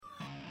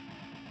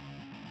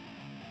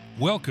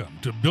Welcome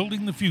to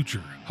Building the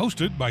Future,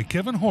 hosted by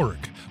Kevin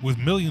Horick. With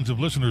millions of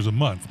listeners a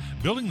month,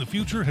 Building the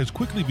Future has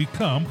quickly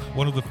become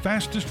one of the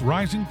fastest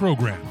rising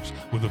programs,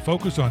 with a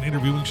focus on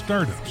interviewing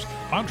startups,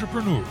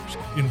 entrepreneurs,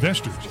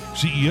 investors,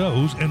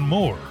 CEOs, and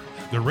more.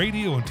 The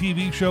radio and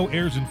TV show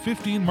airs in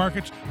 15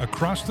 markets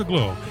across the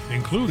globe,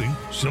 including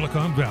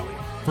Silicon Valley.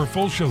 For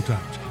full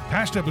showtimes,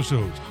 past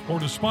episodes, or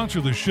to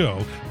sponsor the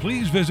show,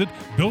 please visit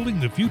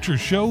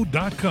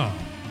buildingthefutureshow.com.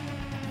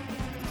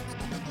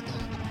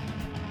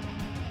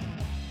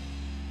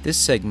 This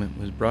segment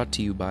was brought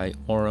to you by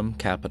Aurum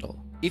Capital.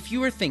 If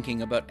you are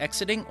thinking about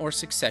exiting or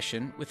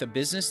succession with a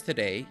business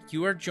today,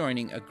 you are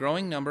joining a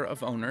growing number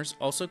of owners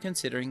also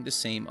considering the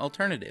same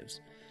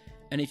alternatives.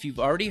 And if you've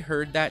already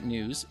heard that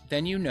news,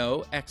 then you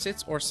know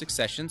exits or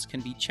successions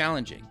can be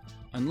challenging,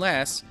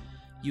 unless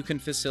you can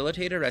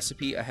facilitate a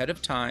recipe ahead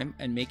of time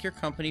and make your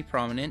company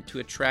prominent to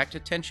attract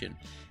attention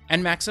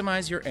and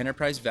maximize your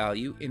enterprise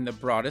value in the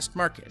broadest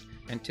market.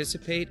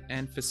 Anticipate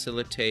and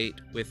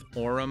facilitate with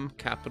Aurum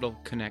Capital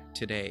Connect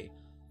today.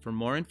 For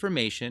more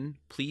information,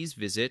 please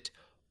visit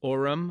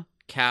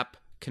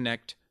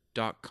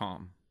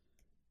aurumcapconnect.com.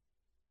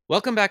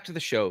 Welcome back to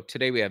the show.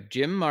 Today we have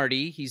Jim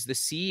Marty. He's the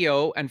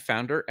CEO and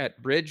founder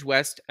at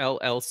Bridgewest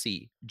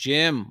LLC.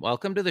 Jim,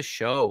 welcome to the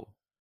show.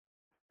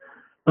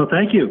 Oh,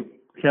 thank you,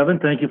 Kevin.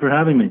 Thank you for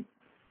having me.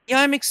 Yeah,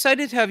 I'm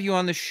excited to have you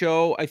on the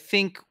show. I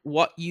think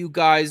what you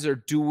guys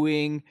are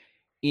doing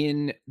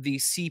in the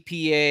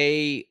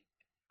CPA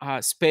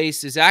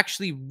space is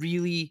actually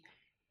really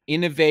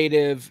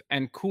innovative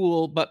and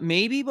cool. But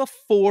maybe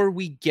before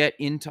we get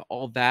into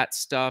all that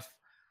stuff,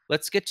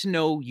 let's get to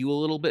know you a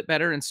little bit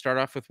better and start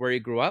off with where you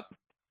grew up.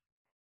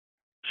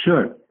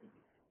 Sure.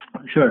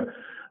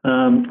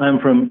 I'm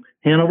from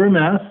Hanover,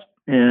 Mass,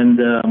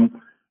 and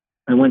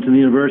I went to the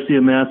University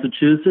of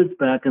Massachusetts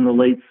back in the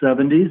late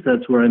 70s.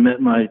 That's where I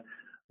met my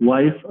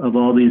wife of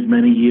all these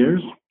many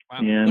years. Wow.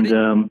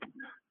 And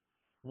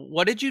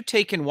what did you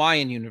take and why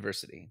in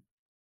university?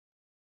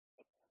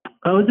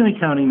 I was an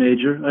accounting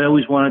major. I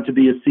always wanted to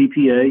be a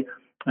CPA.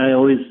 I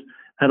always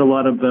had a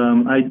lot of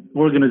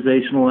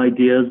organizational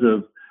ideas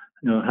of,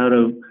 how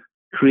to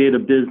create a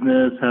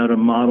business, how to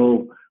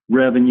model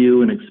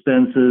revenue and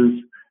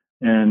expenses,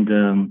 and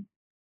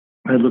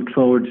I looked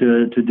forward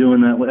to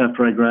doing that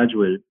after I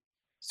graduated.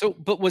 So,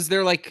 but was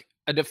there like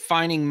a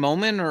defining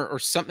moment or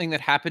something that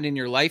happened in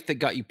your life that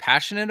got you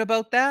passionate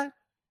about that?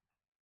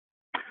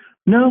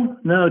 No,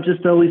 it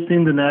just always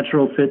seemed a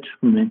natural fit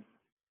for me.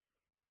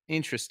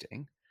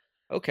 Interesting.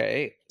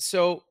 Okay.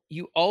 So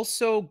you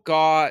also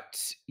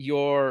got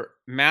your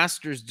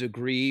master's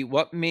degree.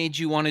 What made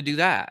you want to do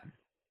that?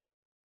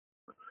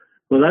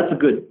 Well, that's a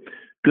good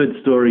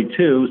story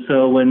too.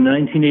 So in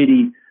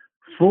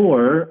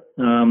 1984,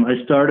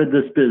 I started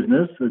this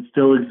business. It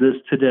still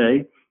exists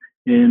today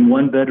in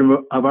one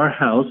bedroom of our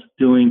house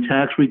doing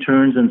tax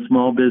returns and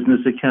small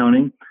business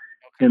accounting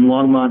in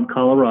Longmont,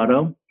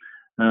 Colorado.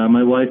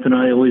 My wife and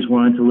I always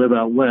wanted to live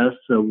out west.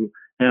 So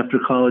after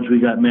college, we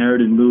got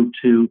married and moved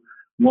to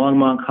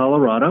Longmont,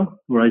 Colorado,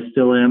 where I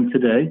still am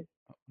today.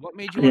 What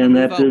made you want to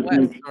move out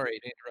west? Sorry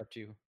to interrupt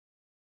you.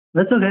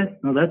 That's okay.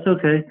 No, that's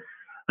okay.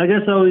 I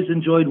guess I always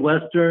enjoyed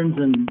Westerns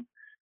and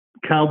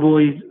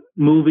cowboy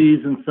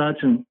movies and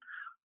such and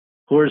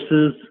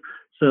horses.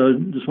 So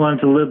just wanted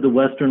to live the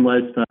Western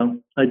lifestyle.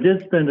 I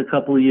did spend a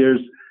couple of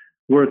years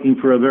working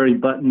for a very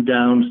buttoned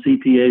down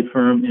CPA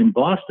firm in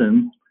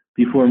Boston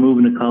before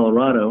moving to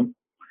Colorado.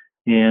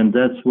 And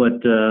that's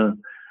what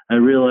I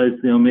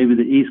realized, maybe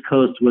the East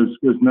Coast was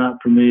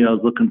not for me. I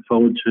was looking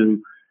forward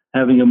to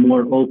having a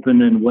more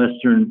open and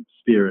Western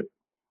spirit.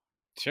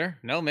 Sure.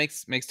 No,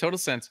 makes total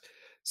sense.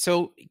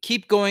 So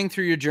keep going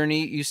through your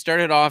journey. You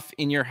started off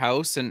in your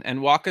house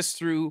and walk us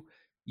through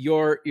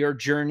your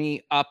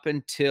journey up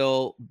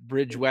until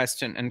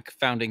Bridgewest and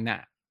founding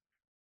that.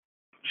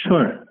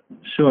 Sure.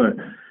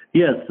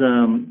 Yes,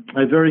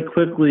 I very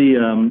quickly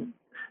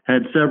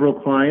had several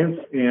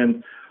clients,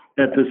 and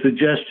at the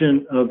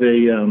suggestion of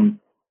a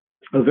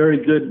very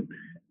good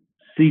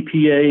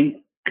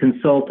CPA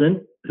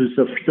consultant who's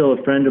still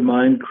a friend of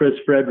mine, Chris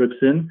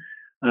Fredrickson,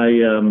 I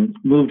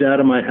moved out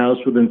of my house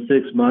within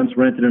 6 months,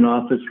 rented an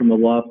office from a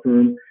law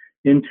firm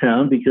in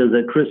town because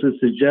at Chris's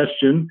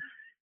suggestion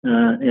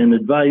and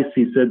advice,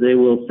 he said they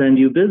will send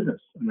you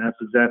business. And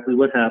that's exactly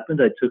what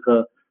happened. I took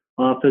an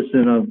office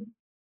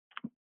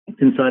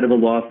inside of a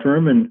law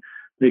firm, and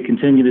they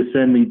continue to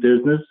send me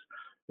business.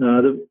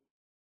 The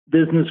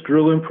business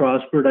grew and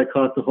prospered. I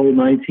caught the whole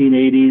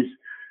 1980s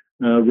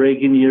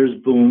Reagan years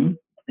boom.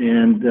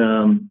 And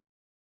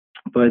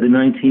by the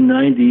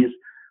 1990s,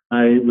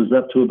 I was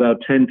up to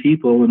about 10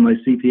 people in my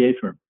CPA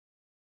firm.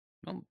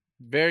 Oh,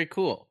 very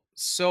cool.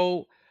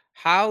 So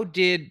how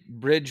did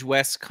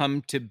Bridgewest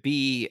come to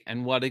be,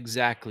 and what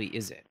exactly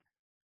is it?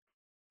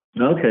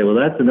 Okay, well,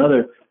 that's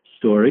another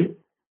story.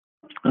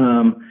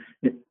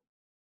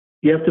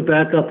 You have to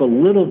back up a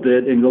little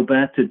bit and go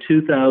back to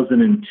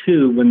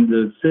 2002 when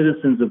the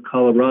citizens of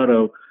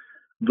Colorado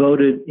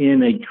voted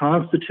in a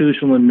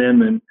constitutional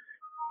amendment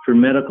for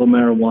medical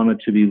marijuana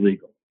to be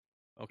legal.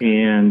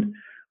 Okay. And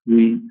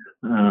we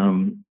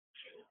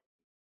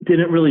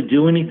didn't really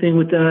do anything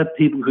with that.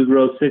 People could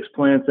grow 6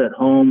 plants at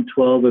home,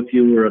 12 if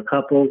you were a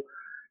couple,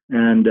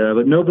 and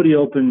but nobody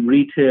opened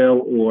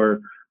retail or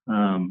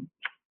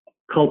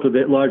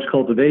large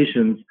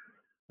cultivations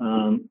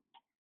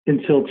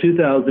until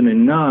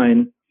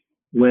 2009,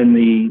 when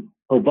the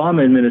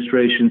Obama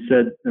administration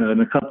said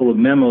in a couple of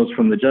memos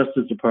from the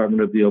Justice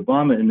Department of the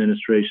Obama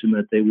administration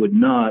that they would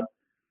not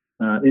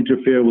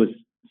interfere with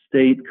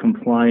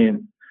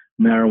state-compliant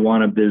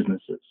marijuana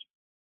businesses.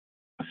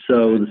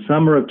 So the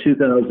summer of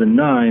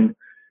 2009,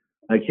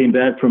 I came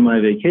back from my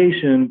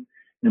vacation,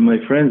 and my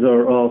friends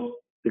are all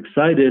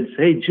excited.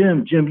 Hey,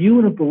 Jim, you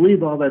wouldn't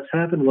believe all that's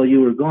happened while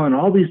you were gone.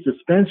 All these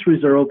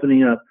dispensaries are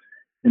opening up,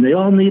 and they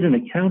all need an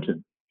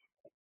accountant.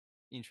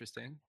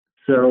 Interesting.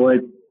 So I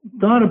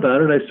thought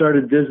about it. I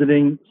started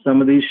visiting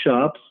some of these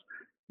shops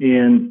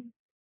and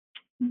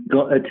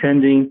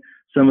attending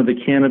some of the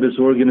cannabis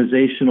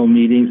organizational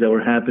meetings that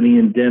were happening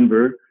in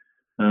Denver.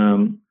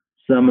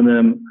 Some of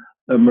them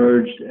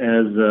emerged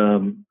as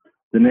the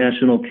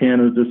National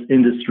Cannabis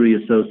Industry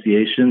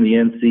Association, the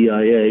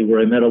NCIA,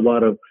 where I met a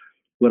lot of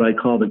what I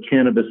call the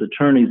cannabis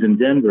attorneys in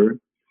Denver.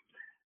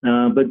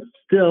 But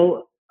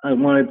still, I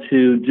wanted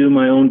to do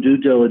my own due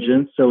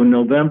diligence. So in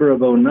November of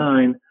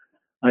 2009,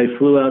 I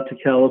flew out to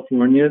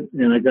California,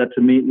 and I got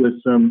to meet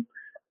with some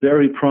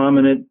very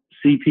prominent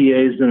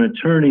CPAs and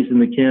attorneys in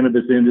the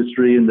cannabis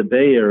industry in the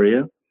Bay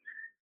Area.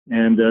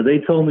 And they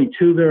told me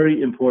two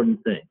very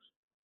important things.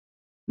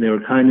 They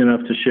were kind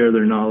enough to share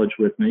their knowledge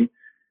with me.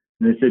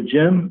 And they said,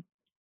 Jim,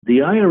 the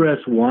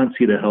IRS wants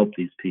you to help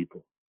these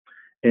people.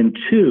 And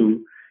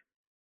two,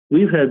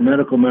 we've had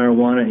medical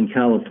marijuana in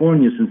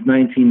California since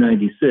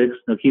 1996.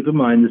 Now, keep in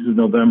mind, this is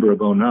November of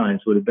 2009,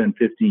 so it would have been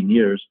 15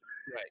 years.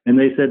 Right. And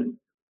they said,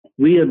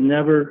 we have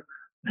never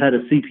had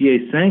a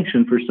CPA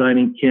sanction for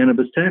signing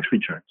cannabis tax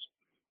returns.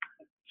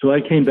 So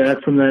I came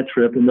back from that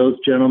trip, and those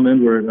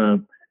gentlemen were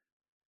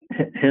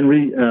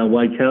Henry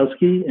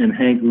Wykowski and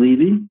Hank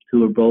Levy,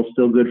 who are both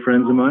still good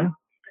friends of mine.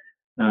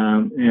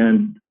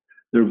 And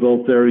they're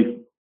both very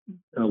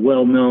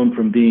well known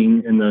from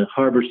being in the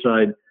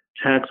Harborside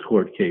tax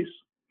court case,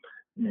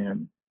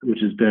 and which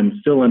has been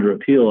still under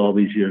appeal all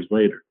these years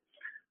later.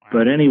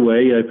 But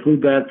anyway, I flew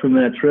back from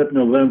that trip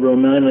November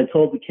 2009, and I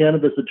told the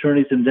cannabis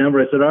attorneys in Denver,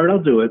 I said, all right,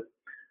 I'll do it.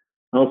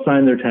 I'll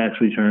sign their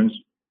tax returns.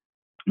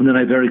 And then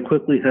I very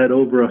quickly had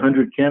over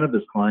 100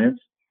 cannabis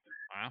clients.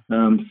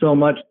 Wow. So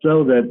much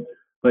so that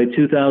by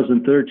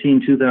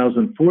 2013,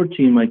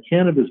 2014, my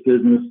cannabis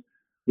business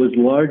was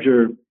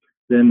larger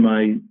than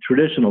my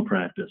traditional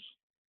practice,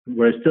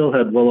 where I still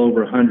had well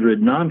over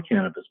 100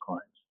 non-cannabis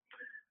clients.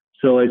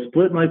 So I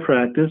split my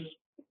practice.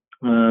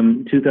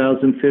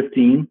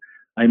 2015,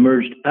 I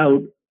merged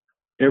out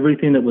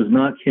everything that was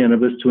not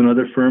cannabis to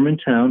another firm in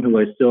town who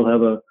I still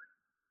have a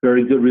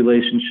very good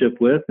relationship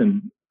with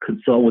and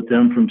consult with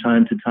them from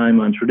time to time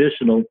on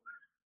traditional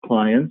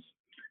clients.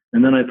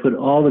 And then I put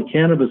all the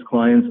cannabis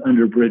clients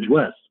under Bridge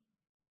West.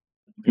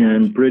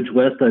 And Bridge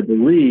West, I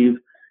believe,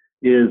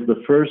 is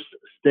the first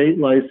state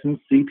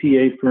licensed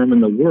CPA firm in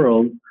the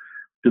world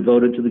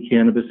devoted to the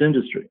cannabis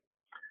industry.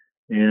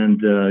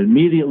 And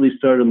immediately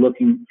started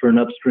looking for an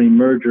upstream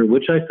merger,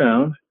 which I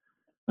found.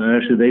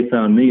 Actually, they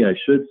found me, I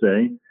should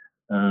say.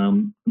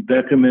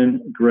 Beckerman,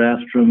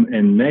 Grafstrom,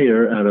 and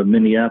Mayer out of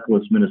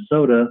Minneapolis,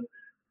 Minnesota,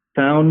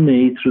 found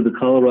me through the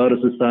Colorado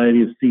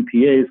Society of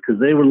CPAs because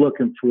they were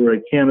looking for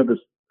a cannabis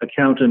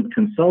accountant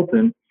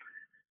consultant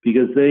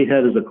because they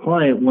had as a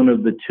client one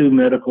of the two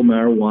medical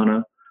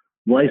marijuana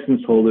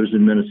license holders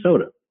in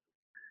Minnesota.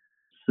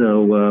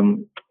 So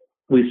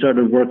we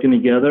started working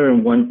together,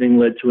 and one thing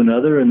led to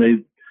another, and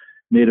they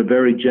made a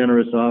very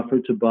generous offer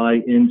to buy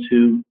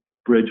into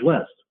Bridge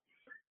West.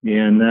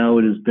 And now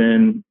it has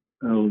been,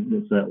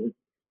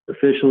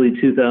 officially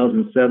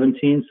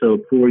 2017, so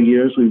 4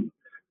 years we've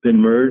been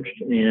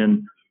merged,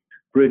 and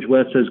Bridge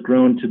West has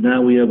grown to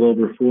now we have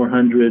over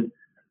 400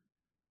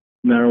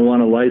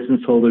 marijuana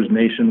license holders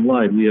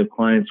nationwide. We have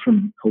clients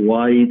from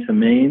Hawaii to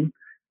Maine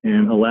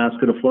and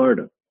Alaska to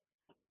Florida.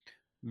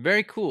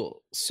 Very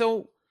cool.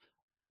 So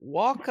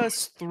walk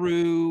us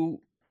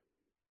through,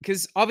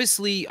 because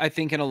obviously I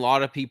think in a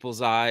lot of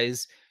people's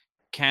eyes,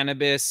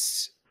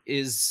 cannabis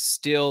is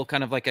still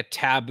kind of like a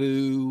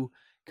taboo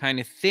kind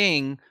of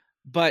thing,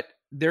 but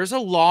there's a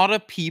lot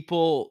of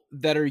people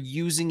that are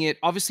using it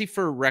obviously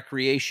for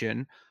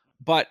recreation,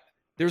 but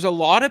there's a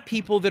lot of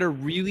people that are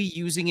really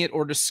using it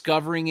or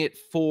discovering it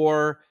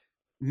for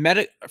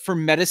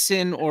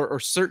medicine or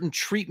certain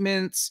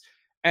treatments.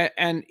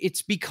 And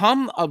it's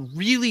become a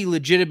really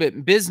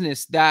legitimate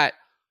business that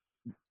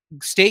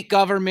state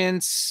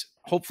governments,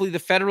 hopefully the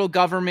federal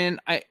government,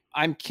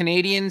 I'm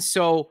Canadian,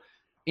 so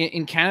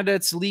in Canada,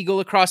 it's legal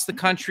across the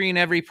country in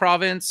every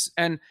province,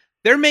 and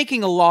they're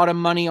making a lot of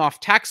money off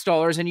tax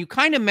dollars. And you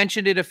kind of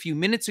mentioned it a few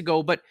minutes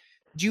ago, but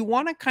do you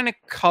want to kind of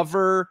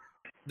cover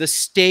the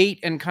state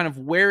and kind of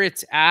where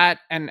it's at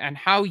and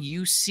how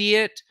you see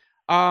it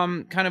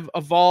kind of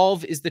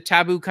evolve? Is the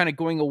taboo kind of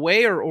going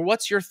away, or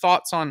what's your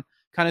thoughts on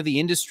kind of the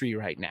industry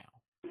right now?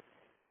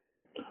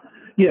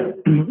 Yeah,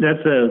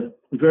 that's a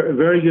very,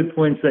 very good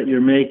points that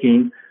you're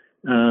making.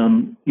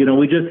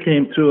 We just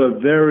came through a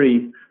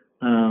very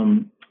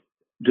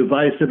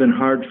divisive and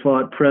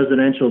hard-fought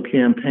presidential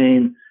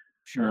campaign,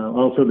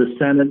 also the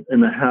Senate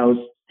and the House,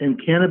 and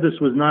cannabis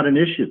was not an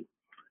issue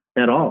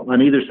at all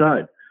on either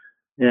side.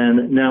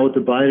 And now with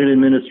the Biden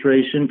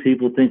administration,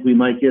 people think we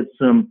might get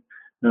some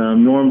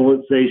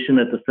normalization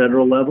at the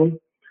federal level.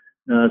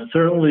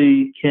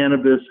 Certainly,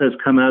 cannabis has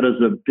come out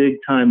as a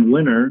big-time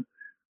winner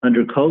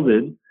under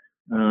COVID.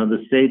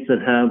 The states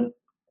that have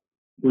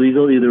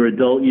legal, either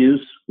adult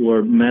use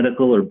or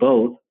medical or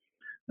both,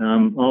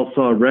 all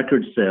saw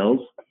record sales.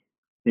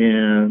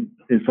 And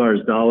as far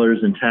as dollars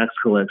and tax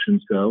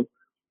collections go,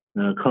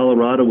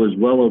 Colorado was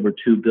well over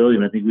 $2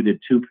 billion. I think we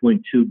did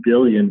 $2.2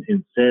 billion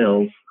in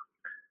sales.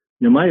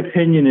 My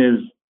opinion is,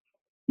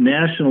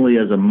 nationally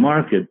as a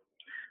market,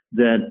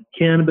 that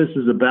cannabis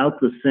is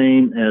about the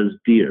same as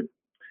beer.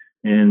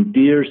 And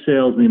beer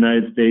sales in the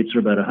United States are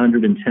about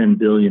 $110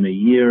 billion a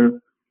year. Wow.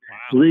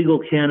 Legal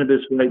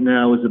cannabis right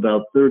now is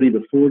about 30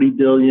 to 40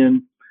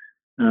 billion.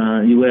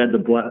 You add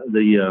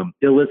the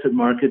illicit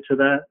market to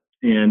that,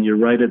 and you're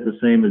right at the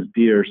same as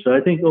beer. So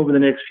I think over the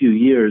next few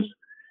years,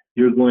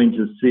 you're going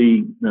to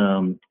see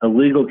a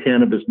legal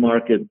cannabis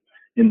market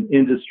in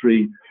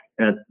industry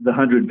at the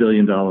 $100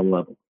 billion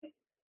level.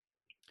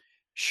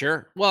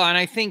 Sure. Well, and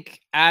I think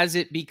as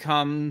it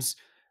becomes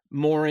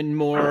more and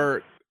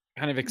more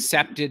kind of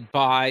accepted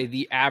by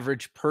the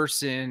average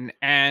person,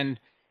 and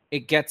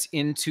it gets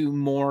into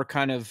more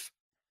kind of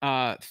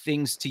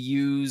things to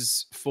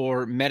use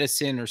for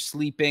medicine or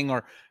sleeping,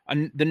 or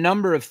the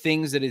number of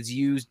things that is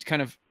used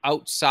kind of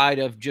outside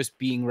of just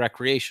being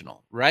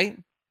recreational, right?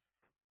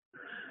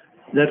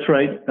 That's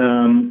right.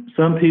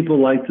 Some people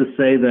like to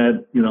say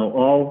that,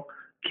 all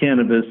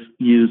cannabis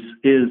use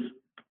is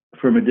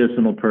for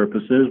medicinal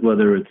purposes,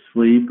 whether it's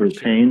sleep or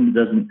pain.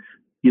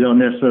 You don't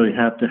necessarily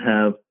have to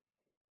have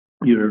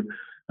your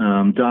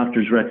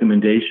doctor's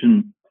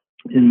recommendation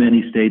in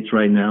many states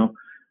right now.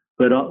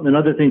 But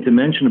another thing to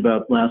mention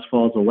about last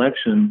fall's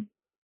election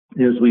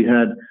is we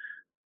had,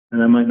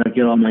 and I might not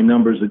get all my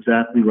numbers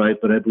exactly right,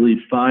 but I believe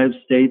 5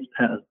 states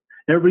passed.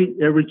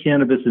 Every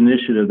cannabis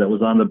initiative that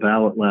was on the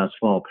ballot last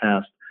fall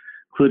passed,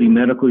 including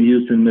medical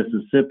use in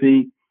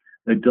Mississippi,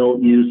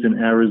 adult use in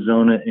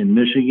Arizona and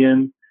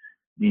Michigan,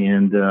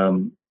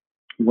 and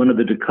one of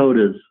the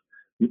Dakotas,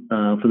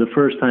 for the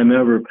first time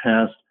ever,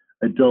 passed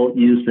adult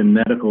use and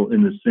medical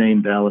in the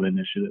same ballot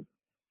initiative.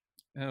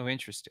 Oh,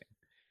 interesting.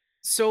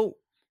 So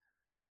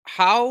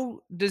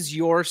how does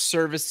your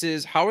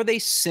services, how are they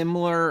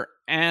similar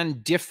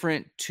and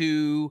different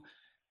to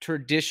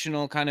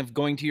traditional, kind of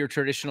going to your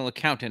traditional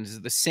accountant? Is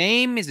it the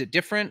same? Is it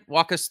different?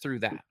 Walk us through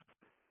that.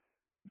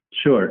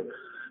 Sure.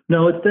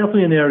 No, it's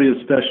definitely an area of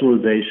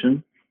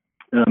specialization.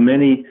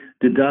 Many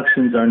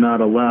deductions are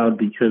not allowed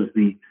because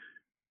the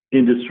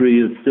industry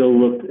is still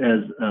looked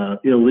as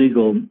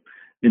illegal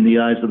in the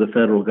eyes of the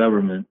federal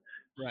government.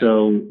 Right.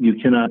 So you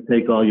cannot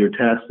take all your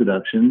tax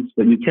deductions,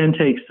 but you can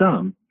take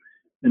some.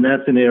 And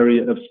that's an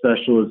area of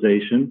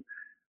specialization.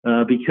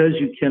 Because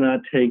you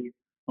cannot take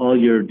all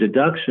your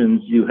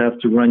deductions, you have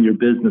to run your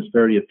business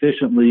very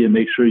efficiently and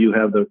make sure you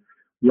have the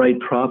right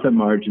profit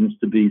margins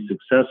to be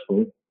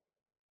successful.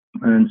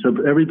 And so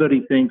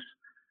everybody thinks,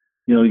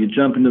 you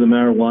jump into the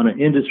marijuana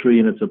industry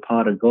and it's a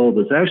pot of gold.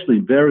 It's actually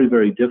very,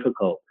 very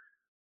difficult.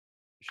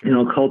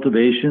 Sure.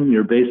 Cultivation,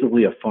 you're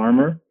basically a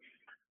farmer.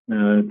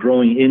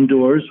 Growing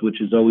indoors,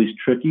 which is always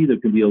tricky. There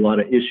can be a lot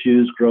of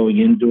issues growing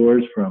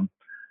indoors, from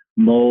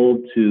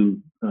mold to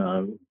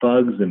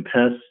bugs and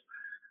pests.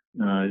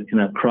 You can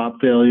have crop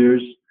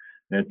failures.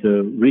 At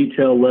the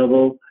retail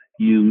level,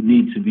 you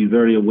need to be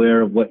very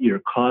aware of what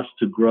your cost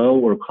to grow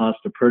or cost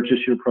to purchase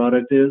your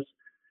product is,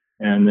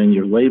 and then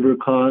your labor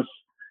costs,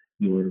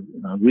 your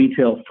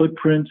retail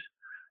footprint.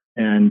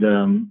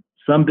 And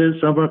some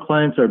of our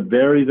clients are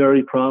very,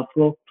 very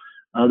profitable.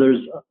 Others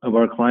of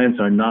our clients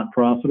are not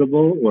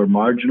profitable or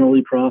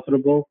marginally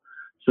profitable.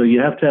 So you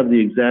have to have the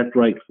exact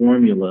right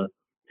formula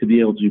to be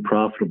able to be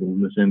profitable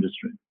in this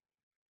industry.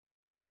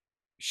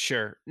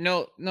 Sure.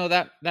 No,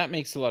 that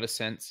makes a lot of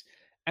sense.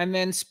 And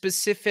then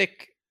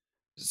specific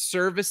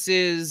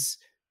services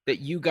that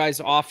you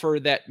guys offer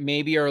that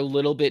maybe are a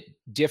little bit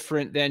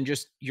different than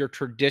just your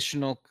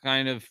traditional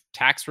kind of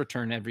tax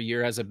return every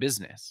year as a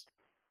business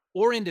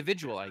or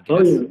individual, I guess.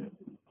 Oh, yeah.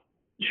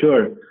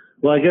 Sure.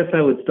 Well, I guess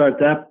I would start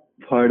that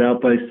part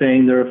out by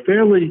saying they're a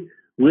fairly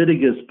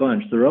litigious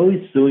bunch. They're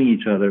always suing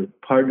each other.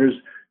 Partners,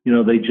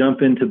 they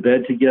jump into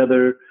bed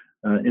together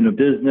in a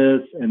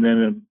business, and then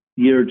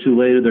a year or two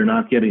later, they're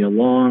not getting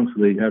along,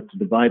 so they have to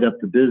divide up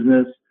the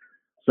business.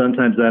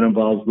 Sometimes that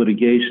involves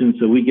litigation,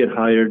 so we get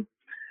hired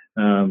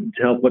to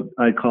help what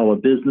I call a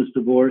business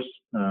divorce.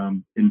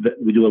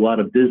 We do a lot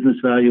of business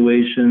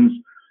valuations.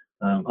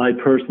 I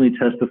personally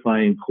testify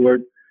in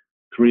court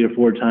 3 or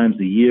 4 times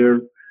a year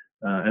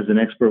as an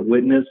expert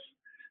witness.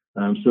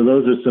 So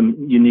those are some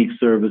unique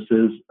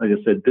services. Like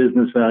I said,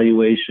 business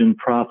valuation,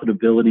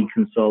 profitability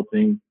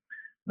consulting.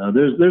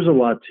 There's a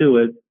lot to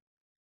it.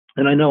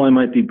 And I know I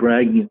might be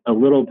bragging a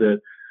little bit,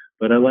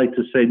 But I like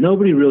to say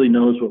nobody really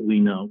knows what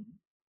we know.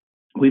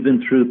 We've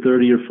been through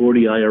 30 or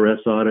 40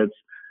 IRS audits.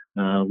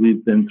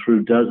 We've been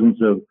through dozens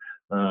of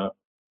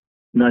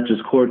not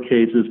just court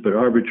cases, but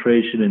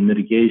arbitration and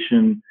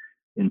mitigation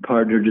and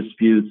partner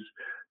disputes.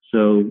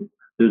 So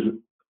there's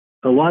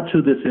a lot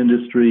to this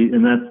industry,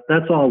 and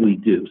that's all we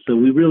do. So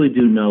we really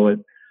do know it,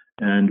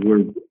 and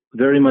we're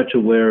very much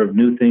aware of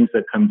new things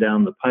that come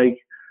down the pike.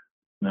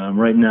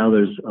 Right now,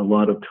 there's a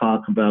lot of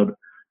talk about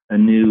a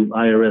new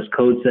IRS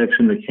code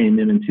section that came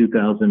in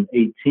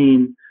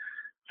 2018,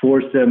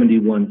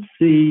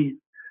 471C.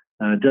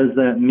 Does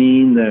that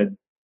mean that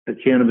a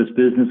cannabis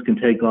business can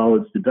take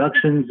all its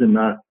deductions and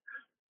not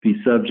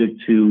be subject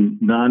to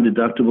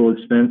non-deductible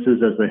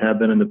expenses as they have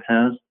been in the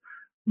past?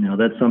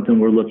 That's something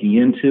we're looking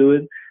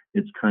into.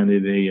 It's kind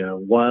of a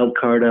wild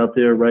card out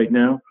there right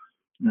now,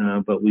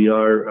 but we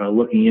are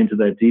looking into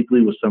that deeply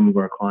with some of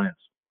our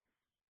clients.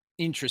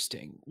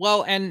 Interesting.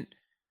 Well, and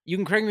you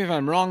can correct me if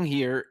I'm wrong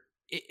here.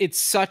 It's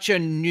such a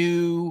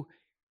new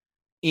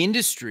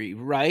industry,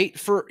 right?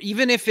 For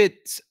even if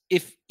it's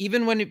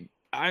even when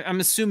I'm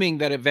assuming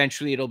that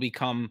eventually it'll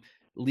become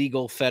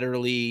legal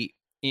federally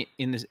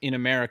in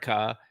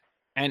America,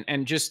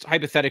 and just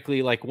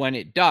hypothetically, like when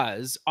it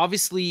does,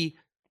 obviously,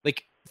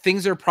 like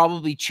things are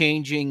probably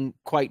changing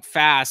quite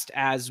fast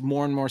as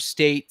more and more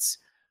states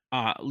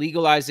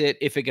legalize it.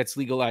 If it gets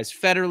legalized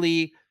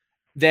federally,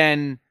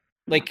 then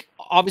like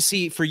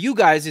obviously for you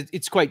guys,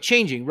 it's quite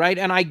changing, right?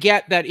 And I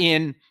get that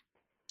in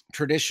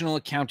traditional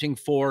accounting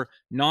for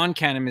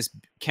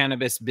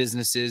non-cannabis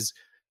businesses,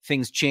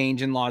 things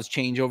change and laws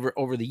change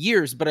over the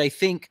years. But I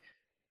think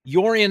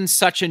you're in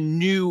such a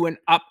new and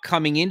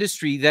upcoming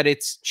industry that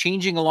it's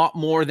changing a lot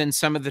more than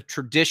some of the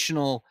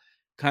traditional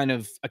kind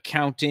of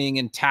accounting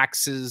and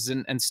taxes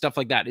and stuff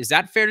like that. Is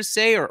that fair to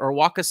say, or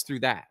walk us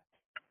through that?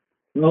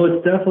 Well,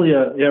 it's definitely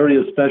an area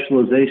of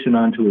specialization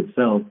unto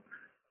itself.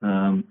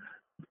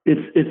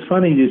 It's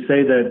funny you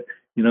say that,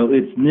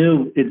 it's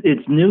new.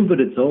 It's new, but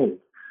it's old.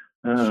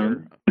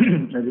 Sure.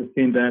 I just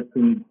came back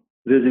from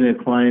visiting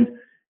a client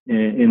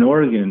in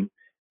Oregon,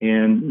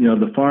 and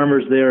the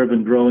farmers there have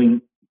been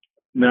growing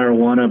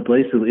marijuana,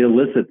 basically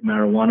illicit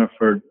marijuana,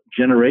 for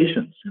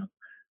generations,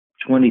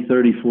 20,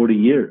 30, 40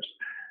 years.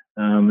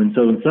 And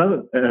so in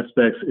some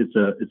aspects,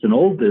 it's an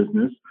old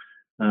business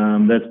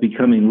that's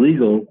becoming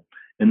legal,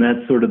 and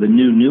that's sort of the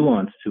new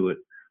nuance to it.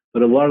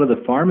 But a lot of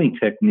the farming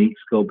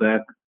techniques go back,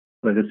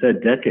 like I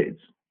said, decades.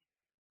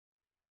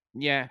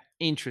 Yeah,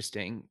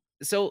 interesting.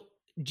 So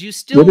do you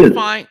still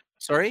find,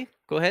 sorry,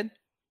 go ahead.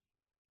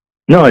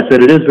 No, I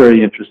said it is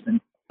very interesting.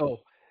 Oh,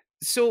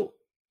 so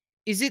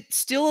is it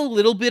still a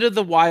little bit of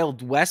the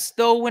Wild West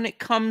though when it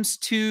comes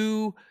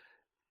to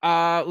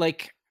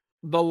like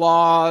the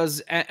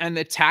laws and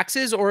the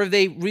taxes, or are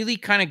they really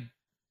kind of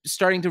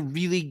starting to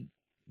really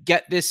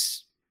get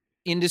this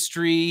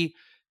industry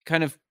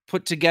kind of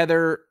put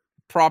together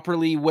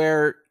properly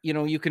where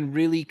you can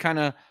really kind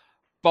of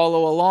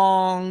follow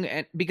along?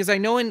 And because I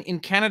know in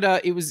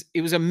Canada it was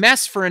a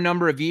mess for a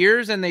number of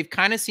years, and they've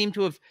kind of seemed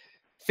to have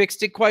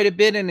fixed it quite a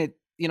bit, and it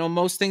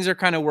most things are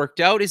kind of worked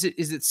out. Is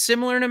it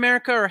similar in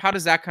America, or how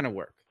does that kind of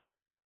work?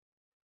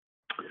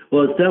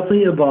 Well, it's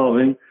definitely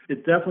evolving.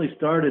 It definitely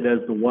started as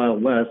the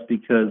Wild West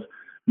because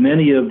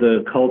many of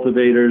the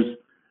cultivators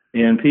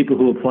and people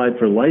who applied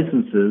for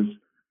licenses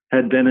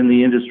had been in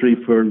the industry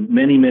for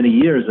many, many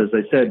years, as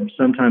I said,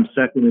 sometimes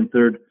second and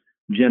third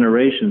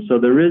generation. So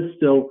there is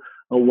still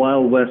a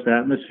Wild West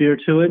atmosphere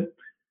to it.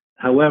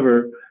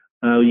 However,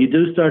 you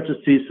do start to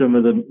see some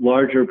of the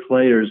larger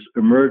players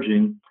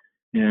emerging,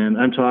 and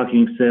I'm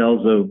talking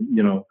sales of,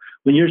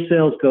 when your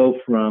sales go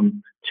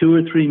from $2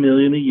 or $3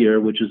 million a year,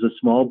 which is a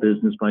small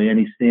business by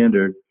any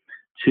standard,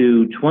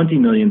 to $20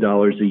 million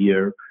a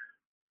year,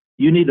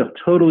 you need a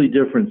totally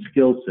different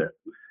skill set.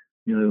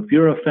 If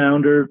you're a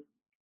founder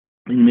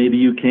and maybe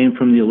you came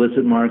from the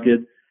illicit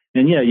market,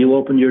 and yeah, you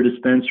open your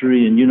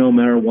dispensary and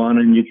marijuana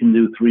and you can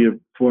do $3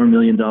 or $4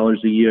 million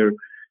a year,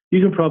 you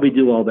can probably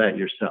do all that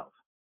yourself.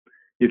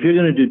 If you're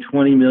going to do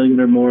 20 million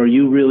or more,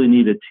 you really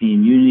need a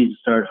team. You need to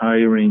start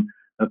hiring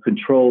a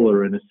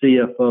controller and a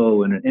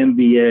CFO and an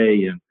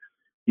MBA, and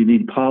you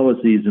need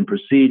policies and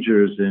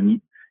procedures and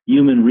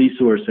human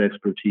resource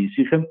expertise.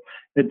 You come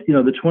at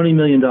the $20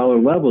 million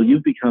level,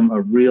 you've become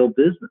a real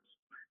business,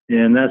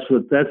 and that's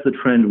the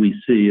trend we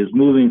see is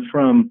moving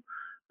from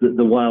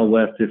the Wild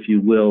West, if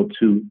you will,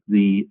 to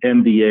the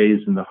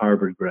MBAs and the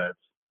Harvard grads.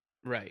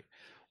 Right.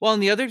 Well,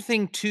 and the other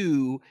thing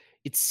too,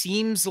 it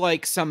seems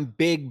like some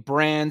big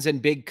brands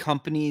and big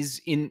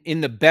companies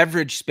in the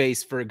beverage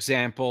space, for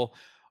example,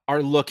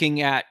 are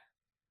looking at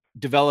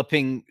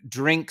developing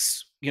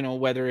drinks,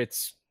 whether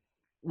it's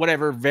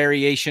whatever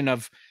variation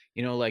of,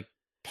 like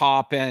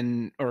pop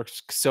or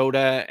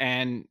soda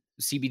and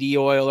CBD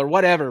oil or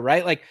whatever,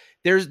 right? Like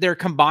they're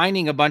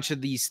combining a bunch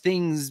of these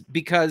things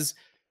because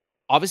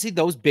obviously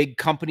those big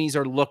companies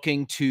are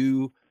looking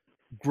to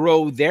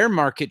grow their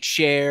market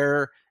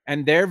share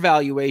and their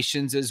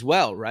valuations as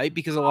well, right?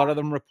 Because a lot of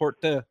them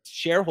report to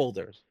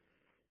shareholders.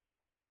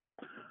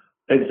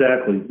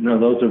 Exactly. No,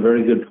 those are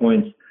very good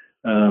points.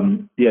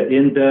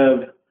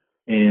 InBev,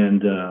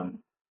 and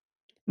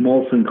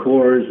Molson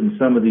Coors and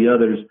some of the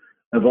others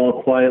have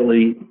all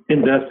quietly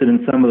invested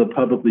in some of the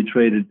publicly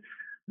traded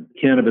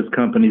cannabis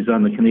companies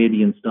on the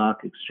Canadian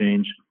Stock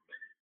Exchange,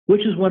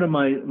 which is one of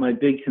my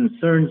big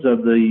concerns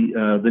of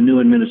the new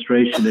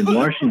administration in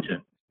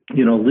Washington.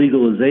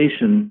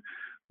 Legalization.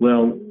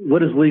 Well, what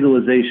does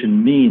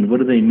legalization mean? What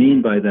do they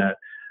mean by that?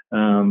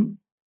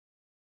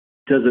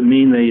 Does it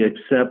mean they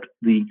accept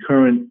the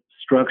current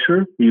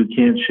structure? You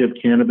can't ship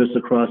cannabis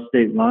across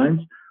state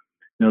lines.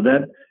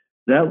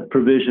 That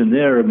provision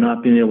there of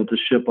not being able to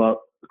ship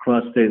up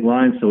across state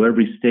lines, so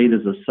every state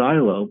is a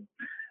silo,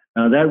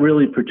 that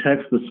really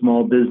protects the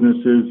small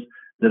businesses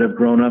that have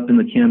grown up in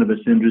the cannabis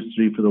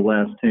industry for the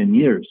last 10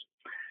 years.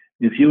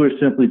 If you were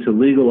simply to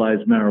legalize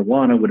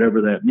marijuana,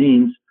 whatever that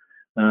means,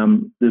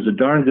 there's a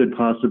darn good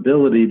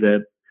possibility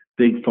that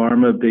big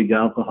pharma, big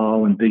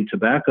alcohol, and big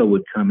tobacco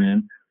would come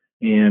in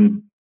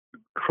and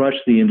crush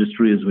the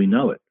industry as we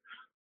know it.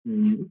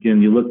 And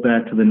again, you look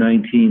back to the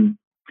 1960s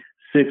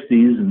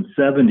and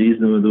 70s,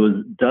 there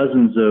was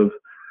dozens of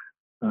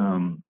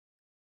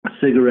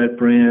cigarette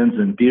brands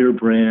and beer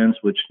brands,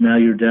 which now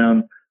you're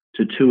down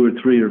to 2 or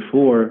 3 or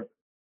 4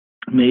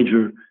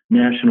 major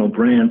national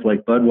brands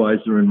like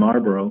Budweiser and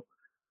Marlboro.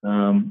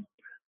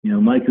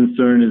 My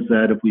concern is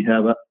that if we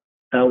have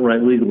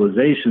outright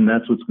legalization,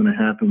 that's what's going to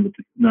happen with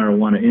the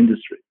marijuana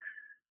industry.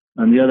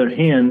 On the other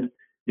hand,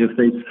 if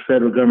the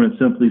federal government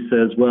simply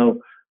says, well,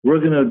 we're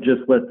going to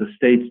just let the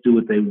states do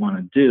what they want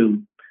to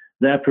do,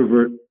 that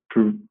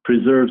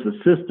preserves a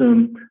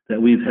system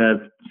that we've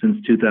had since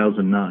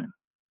 2009.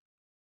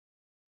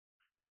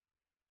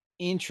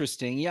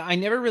 Interesting. Yeah, I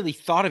never really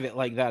thought of it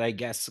like that, I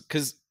guess,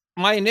 because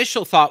my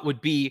initial thought would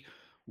be,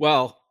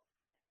 well,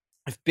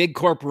 if big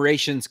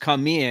corporations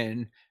come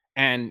in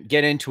and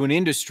get into an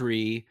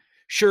industry,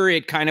 sure,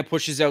 it kind of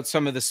pushes out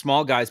some of the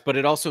small guys, but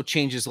it also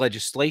changes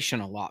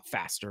legislation a lot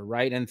faster,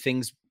 right? And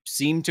things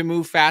seem to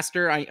move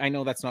faster. I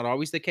know that's not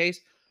always the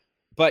case,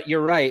 but you're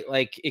right.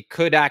 Like, it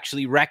could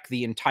actually wreck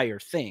the entire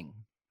thing.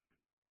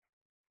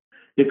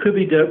 It could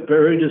be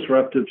very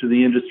disruptive to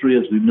the industry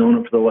as we've known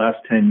it for the last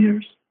 10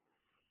 years.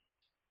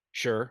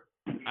 Sure.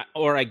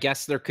 Or I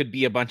guess there could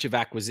be a bunch of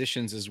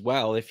acquisitions as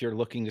well if you're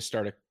looking to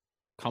start a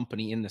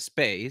company in the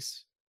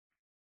space.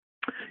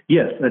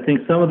 Yes, I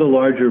think some of the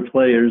larger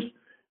players,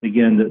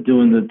 again, that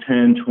doing the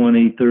 10,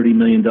 20, $30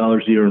 million a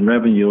year in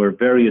revenue are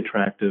very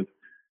attractive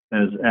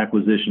as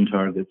acquisition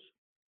targets.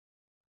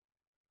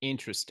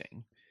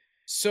 Interesting.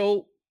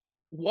 So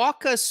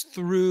walk us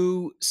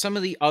through some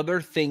of the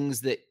other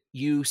things that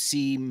you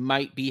see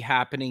might be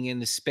happening in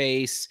the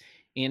space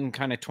in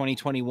kind of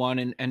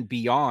 2021 and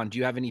beyond. Do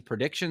you have any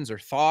predictions or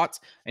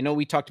thoughts? I know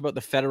we talked about the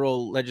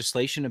federal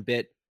legislation a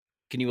bit.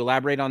 Can you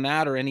elaborate on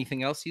that or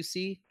anything else you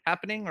see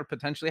happening or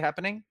potentially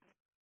happening?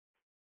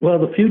 Well,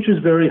 the future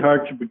is very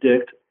hard to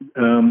predict.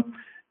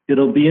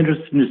 It'll be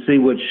interesting to see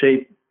what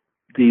shape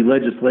the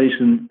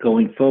legislation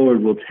going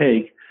forward will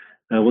take.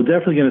 We're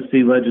definitely going to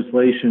see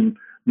legislation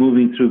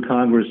moving through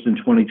Congress in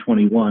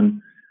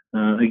 2021.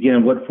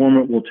 Again, what form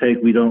it will take,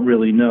 we don't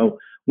really know.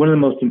 One of the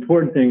most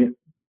important things,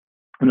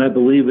 and I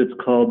believe it's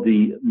called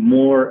the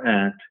MORE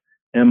Act,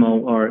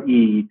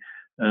 M-O-R-E,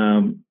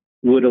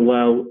 would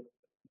allow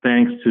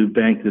banks to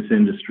bank this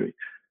industry.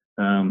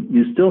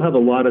 You still have a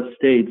lot of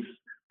states.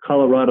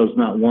 Colorado's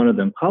not one of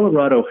them.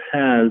 Colorado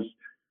has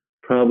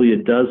probably a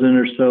dozen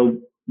or so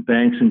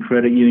banks and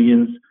credit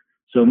unions.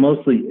 So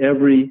mostly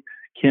every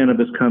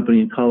cannabis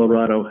company in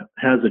Colorado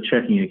has a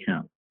checking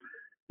account.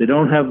 They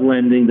don't have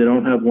lending, they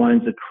don't have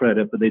lines of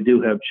credit, but they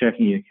do have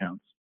checking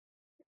accounts.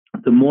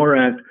 The MORE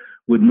Act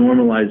would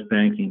normalize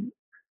banking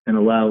and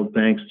allow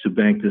banks to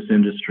bank this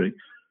industry.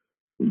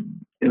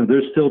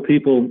 There's still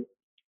people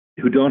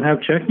who don't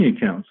have checking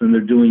accounts, and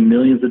they're doing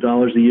millions of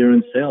dollars a year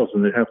in sales,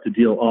 and they have to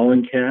deal all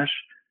in cash.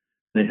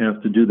 They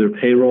have to do their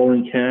payroll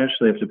in cash.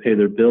 They have to pay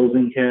their bills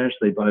in cash.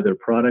 They buy their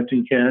product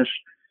in cash.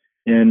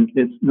 And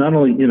it's not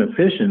only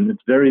inefficient,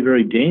 it's very,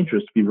 very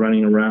dangerous to be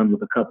running around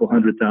with a couple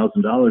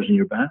 $100,000 in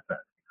your backpack.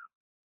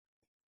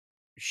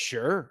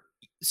 Sure.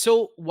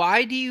 So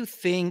why do you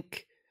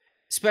think,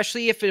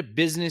 especially if a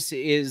business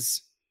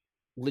is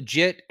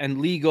legit and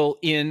legal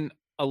in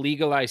a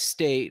legalized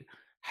state,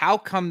 how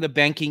come the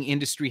banking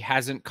industry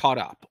hasn't caught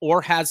up,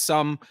 or has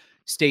some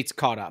states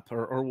caught up,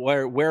 or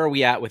where are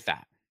we at with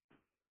that?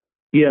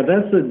 Yeah,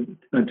 that's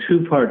a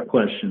two-part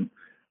question,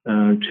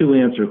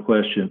 two-answer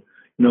question.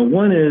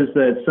 One is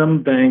that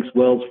some banks,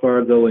 Wells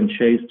Fargo and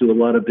Chase, do a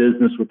lot of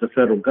business with the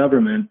federal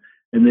government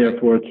and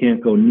therefore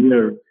can't go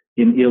near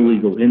an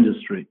illegal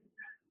industry.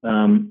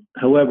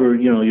 However,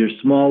 your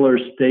smaller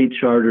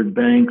state-chartered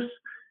banks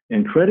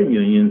and credit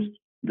unions,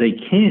 they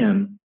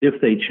can if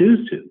they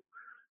choose to.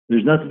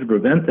 There's nothing to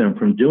prevent them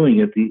from doing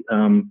it. The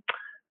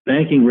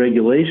banking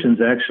regulations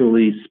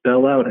actually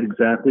spell out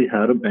exactly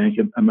how to bank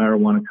a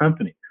marijuana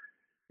company.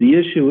 The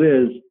issue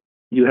is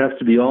you have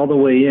to be all the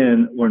way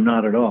in or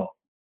not at all.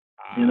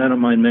 And I don't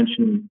mind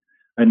mentioning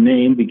a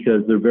name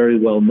because they're very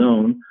well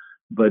known,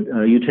 but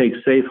you take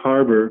Safe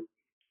Harbor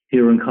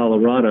here in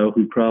Colorado,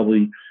 who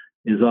probably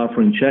is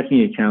offering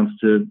checking accounts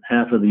to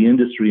half of the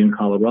industry in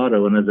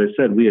Colorado. And as I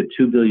said, we had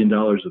 $2 billion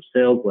of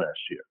sales last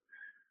year.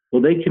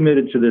 Well, they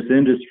committed to this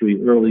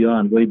industry early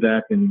on, way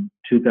back in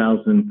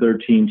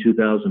 2013,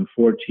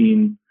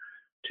 2014,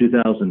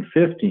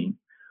 2015.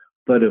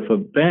 But if a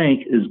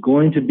bank is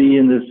going to be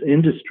in this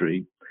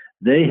industry,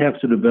 they have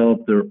to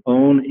develop their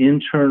own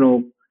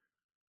internal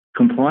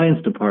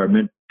compliance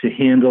department to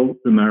handle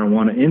the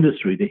marijuana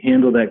industry, to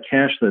handle that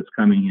cash that's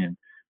coming in,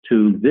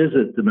 to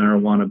visit the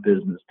marijuana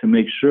business, to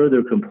make sure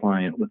they're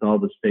compliant with all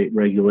the state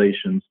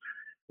regulations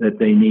that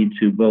they need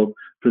to, both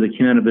for the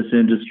cannabis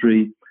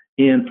industry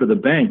and for the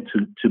bank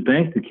to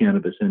bank the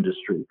cannabis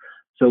industry.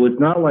 So it's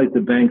not like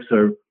the banks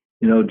are,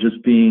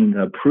 just being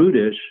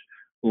prudish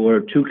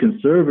or too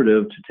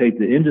conservative to take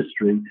the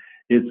industry.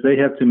 It's they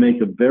have to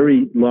make a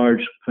very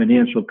large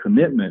financial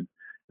commitment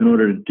in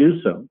order to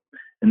do so.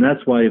 And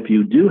that's why if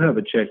you do have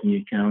a checking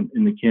account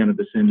in the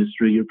cannabis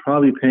industry, you're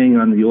probably paying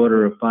on the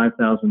order of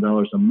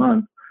 $5,000 a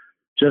month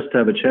just to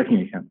have a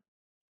checking account.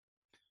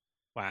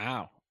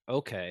 Wow.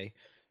 Okay.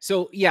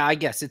 So yeah, I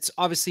guess it's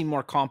obviously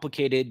more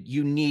complicated.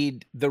 You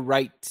need the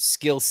right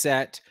skill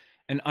set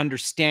and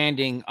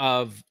understanding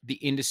of the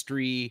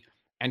industry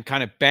and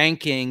kind of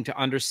banking to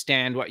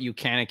understand what you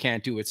can and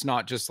can't do. It's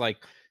not just like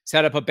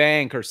set up a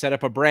bank or set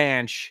up a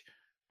branch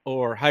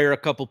or hire a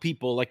couple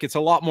people. Like it's a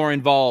lot more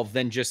involved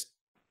than just,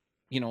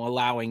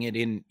 allowing it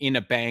in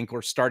a bank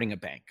or starting a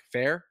bank.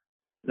 Fair?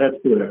 That's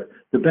correct.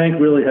 The bank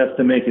really has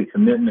to make a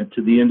commitment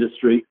to the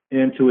industry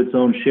and to its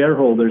own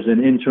shareholders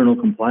and internal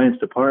compliance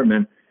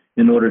department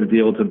in order to be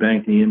able to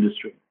bank the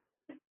industry.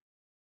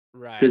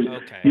 Right.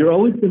 Okay. You're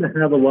always going to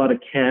have a lot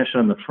of cash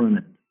on the front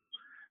end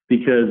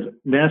because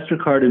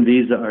MasterCard and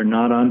Visa are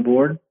not on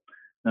board.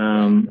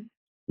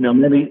 Now,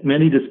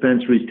 many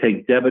dispensaries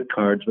take debit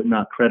cards, but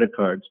not credit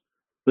cards.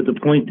 But the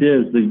point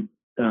is the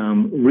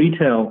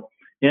retail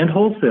and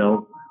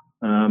wholesale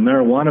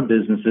marijuana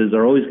businesses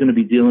are always going to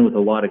be dealing with a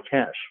lot of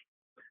cash.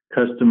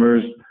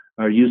 Customers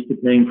are used to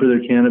paying for their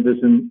cannabis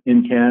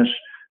in cash.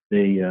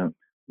 They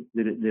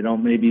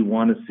don't maybe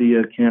want to see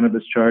a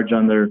cannabis charge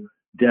on their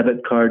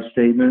debit card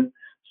statement.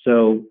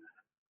 So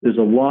there's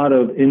a lot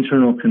of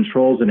internal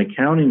controls and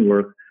accounting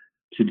work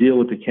to deal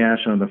with the cash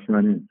on the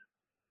front end.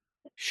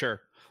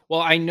 Sure.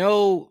 Well, I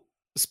know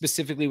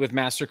specifically with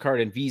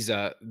MasterCard and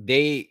Visa,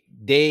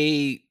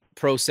 they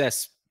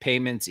process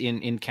payments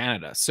in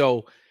Canada.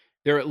 So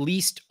they're at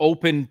least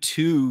open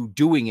to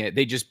doing it.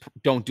 They just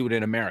don't do it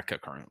in America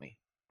currently.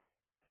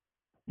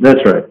 That's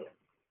right.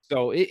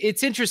 So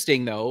it's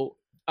interesting though.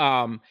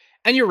 And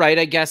you're right.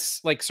 I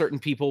guess like certain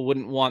people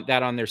wouldn't want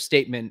that on their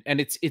statement.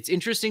 And it's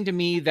interesting to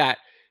me that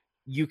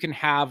you can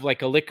have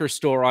like a liquor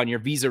store on your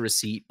Visa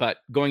receipt, but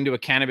going to a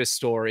cannabis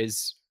store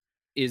is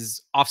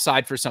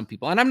offside for some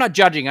people. And I'm not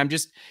judging.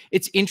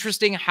 It's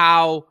interesting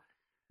how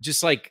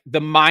just like the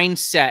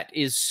mindset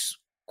is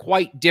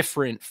quite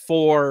different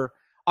for,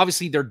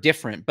 obviously they're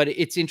different, but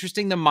it's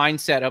interesting the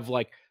mindset of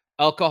like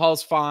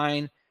alcohol's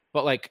fine,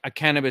 but like a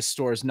cannabis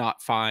store is not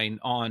fine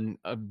on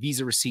a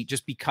Visa receipt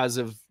just because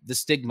of the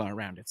stigma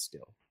around it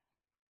still.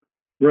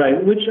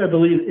 Right, which I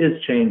believe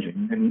is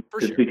changing and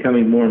it's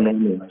becoming more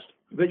normalized.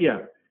 But yeah,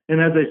 and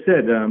as I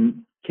said,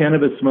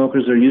 cannabis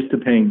smokers are used to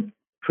paying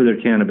for their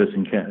cannabis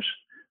in cash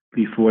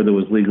before there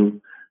was legal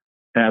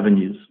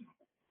avenues.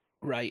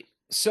 Right.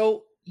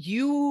 So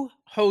you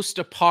host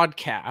a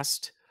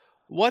podcast.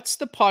 What's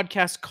the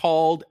podcast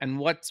called and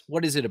what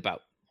is it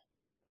about?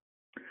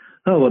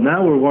 Oh, well,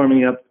 now we're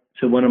warming up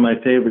to one of my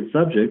favorite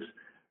subjects.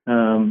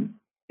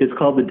 It's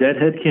called The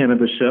Deadhead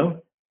Cannabis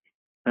Show.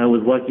 I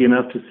was lucky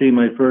enough to see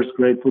my first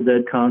Grateful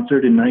Dead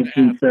concert in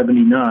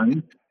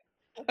 1979.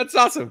 That's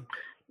awesome.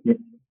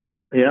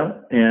 Yeah,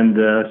 and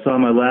saw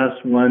my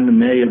last one in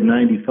May of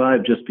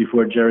 95, just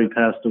before Jerry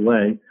passed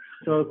away.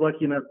 So I was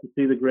lucky enough to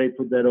see the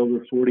Grateful Dead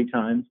over 40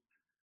 times.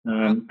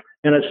 And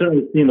I've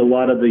certainly seen a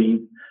lot of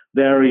the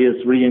various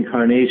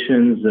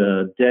reincarnations,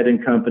 Dead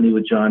and Company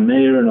with John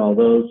Mayer and all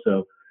those.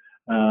 So,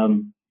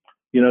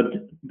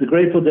 the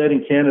Grateful Dead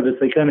and cannabis,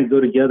 they kind of go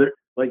together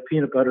like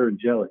peanut butter and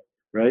jelly,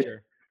 right?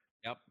 Sure.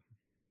 Yep.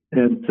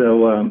 And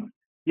so,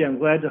 I'm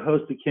glad to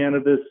host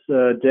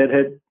the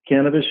Deadhead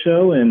Cannabis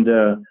Show.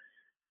 And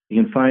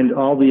you can find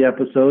all the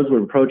episodes.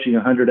 We're approaching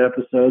 100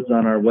 episodes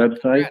on our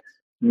website.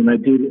 And I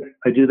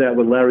do that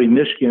with Larry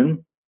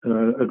Mishkin,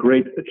 a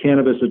great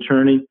cannabis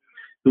attorney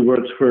who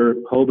works for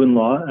Hoban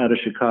Law out of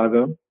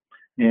Chicago.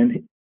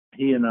 And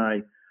he and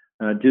I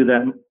do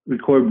that,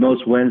 record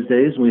most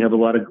Wednesdays. We have a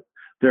lot of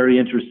very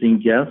interesting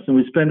guests. And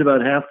we spend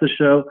about half the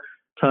show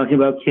talking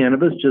about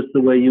cannabis, just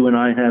the way you and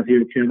I have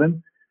here,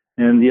 Kevin.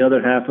 And the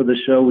other half of the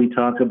show, we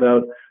talk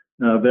about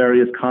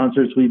various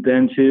concerts we've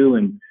been to.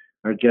 And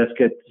our guests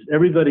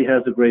everybody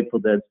has a Grateful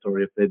Dead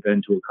story if they've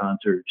been to a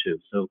concert or two.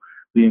 So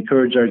we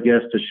encourage our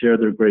guests to share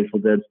their Grateful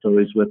Dead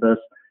stories with us.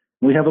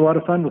 We have a lot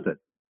of fun with it.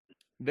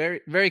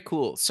 Very, very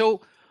cool.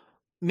 So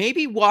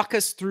maybe walk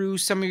us through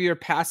some of your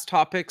past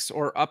topics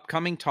or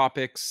upcoming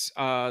topics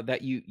that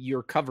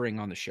you're covering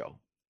on the show.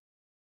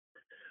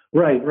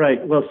 Right.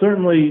 Well,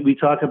 certainly we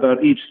talk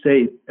about each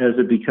state as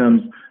it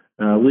becomes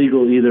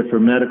legal either for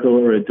medical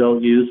or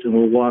adult use, and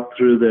we'll walk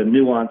through the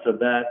nuance of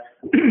that.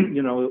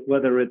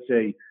 Whether it's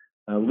a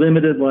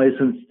limited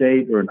license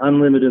state or an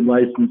unlimited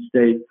license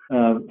state.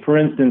 For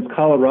instance,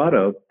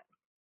 Colorado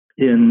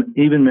and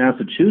even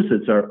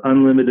Massachusetts are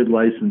unlimited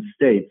license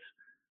states.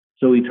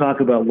 So we talk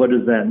about what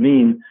does that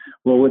mean?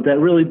 Well, what that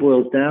really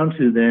boils down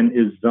to then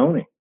is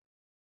zoning.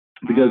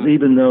 Because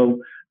even though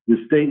the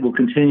state will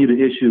continue to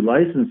issue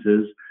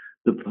licenses,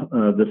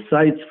 the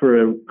sites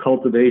for a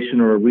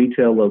cultivation or a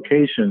retail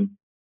location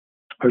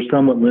are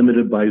somewhat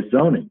limited by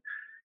zoning.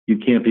 You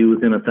can't be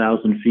within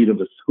 1,000 feet of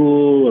a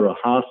school or a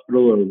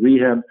hospital or a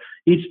rehab.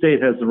 Each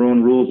state has their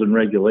own rules and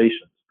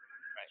regulations.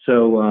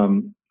 So,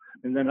 and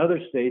then other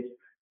states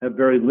have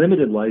very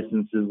limited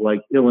licenses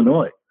like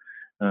Illinois,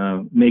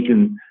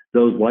 making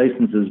those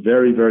licenses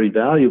very, very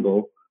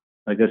valuable.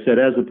 Like I said,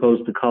 as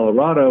opposed to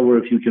Colorado, where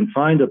if you can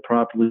find a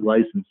properly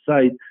licensed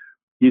site,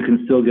 you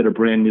can still get a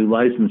brand new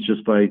license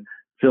just by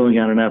filling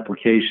out an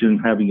application,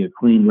 having a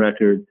clean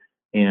record,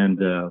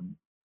 and a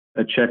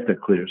check that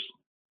clears.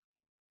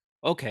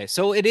 Okay,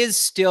 so it is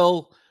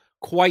still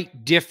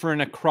quite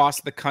different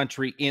across the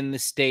country in the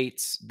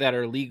states that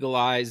are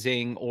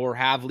legalizing or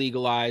have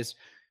legalized,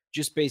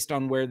 just based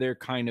on where they're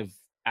kind of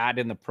at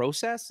in the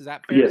process. Is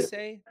that fair to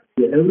say?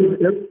 Yeah,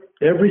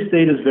 every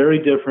state is very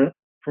different.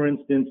 For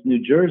instance, New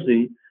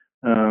Jersey,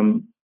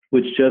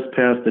 which just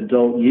passed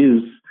adult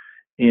use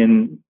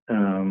in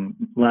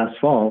last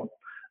fall,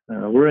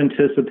 we're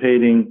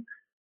anticipating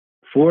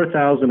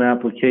 4,000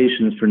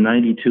 applications for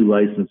 92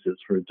 licenses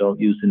for adult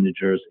use in New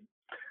Jersey.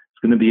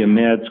 It's going to be a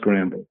mad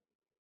scramble.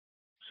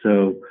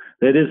 So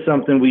that is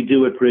something we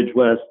do at Bridge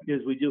West,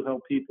 is we do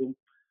help people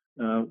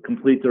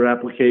complete their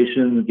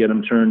application, get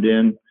them turned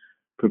in,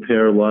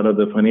 prepare a lot of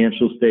the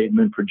financial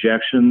statement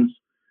projections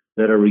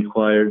that are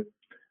required,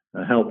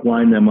 help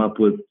line them up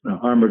with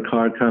armored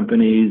car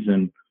companies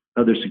and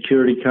other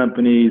security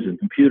companies and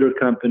computer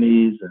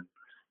companies and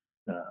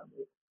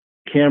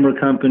camera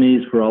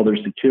companies for all their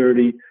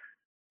security.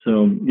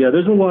 So yeah,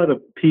 there's a lot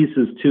of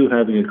pieces to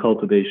having a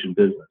cultivation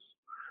business.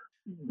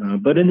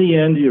 But in the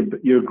end,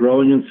 you're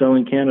growing and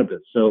selling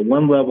cannabis. So at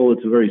one level,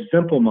 it's a very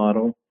simple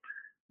model.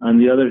 On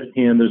the other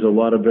hand, there's a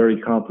lot of very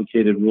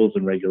complicated rules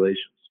and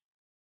regulations.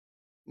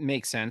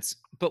 Makes sense.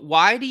 But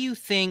why do you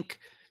think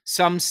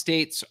some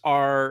states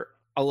are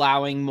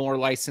allowing more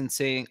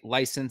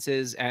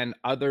licenses and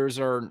others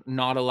are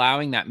not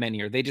allowing that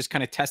many? Are they just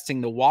kind of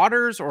testing the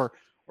waters, or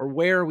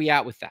where are we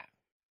at with that?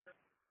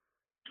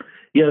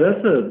 Yeah,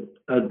 that's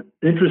a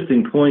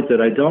interesting point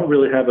that I don't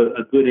really have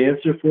a good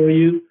answer for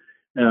you.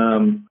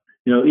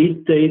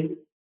 Each state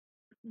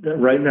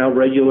right now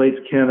regulates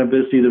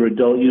cannabis, either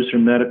adult use or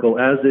medical,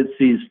 as it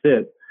sees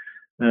fit.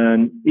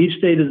 And each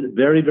state is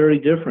very, very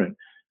different.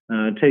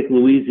 Take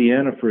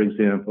Louisiana, for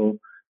example.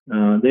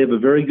 They have a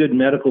very good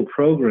medical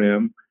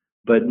program,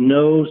 but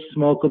no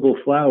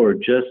smokable flower,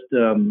 just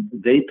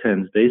vape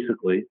pens,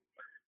 basically.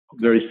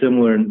 Very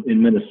similar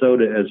in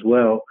Minnesota as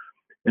well.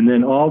 And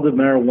then all the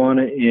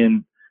marijuana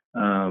in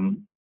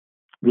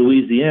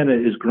Louisiana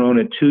is grown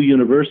at 2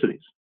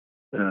 universities.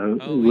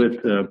 And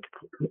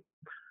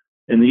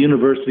the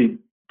university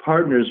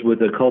partners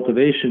with a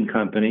cultivation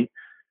company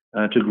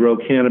to grow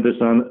cannabis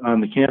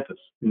on the campus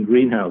in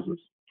greenhouses.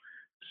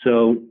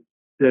 So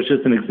that's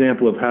just an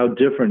example of how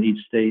different each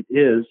state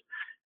is.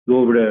 Go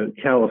over to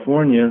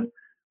California.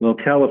 Well,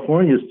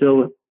 California is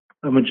still,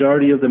 a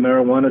majority of the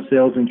marijuana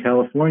sales in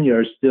California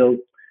are still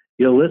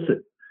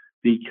illicit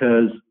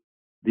because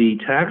the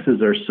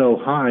taxes are so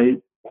high,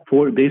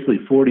 basically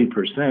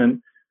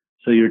 40%.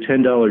 So your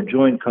 $10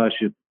 joint costs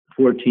you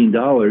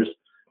 $14,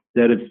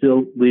 that it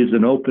still leaves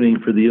an opening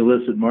for the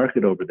illicit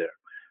market over there.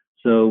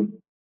 So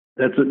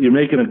you're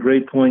making a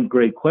great point,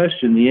 great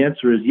question. The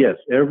answer is yes.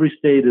 Every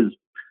state is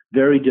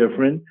very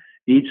different.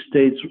 Each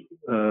state's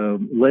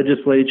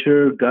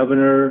legislature,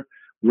 governor,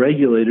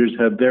 regulators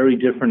have very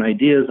different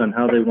ideas on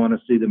how they want to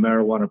see the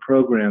marijuana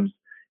programs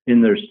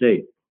in their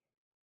state.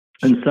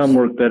 And some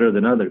work better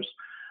than others.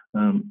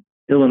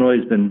 Illinois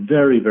has been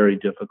very, very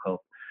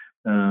difficult.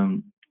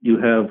 You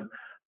have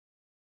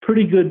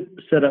pretty good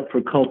setup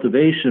for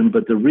cultivation,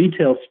 but the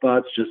retail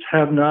spots just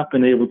have not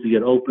been able to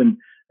get open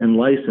and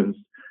licensed,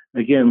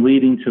 again,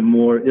 leading to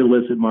more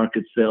illicit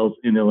market sales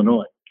in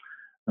Illinois.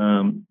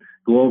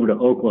 Go over to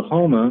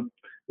Oklahoma,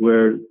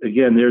 where,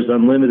 again, there's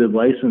unlimited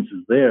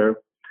licenses there,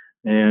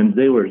 and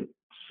they were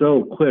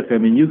so quick. I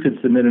mean, you could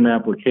submit an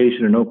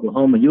application in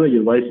Oklahoma, you had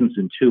your license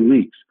in 2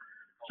 weeks.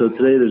 So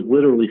today there's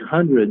literally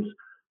hundreds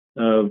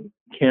of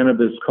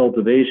cannabis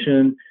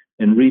cultivation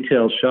and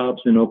retail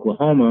shops in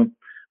Oklahoma,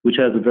 which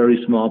has a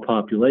very small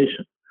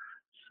population.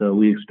 So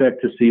we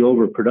expect to see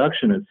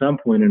overproduction at some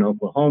point in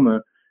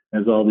Oklahoma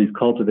as all these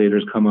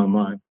cultivators come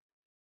online.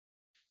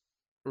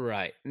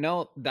 Right.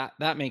 No,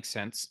 that makes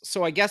sense.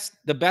 So I guess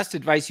the best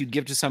advice you'd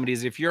give to somebody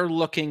is if you're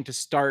looking to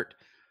start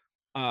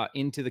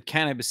into the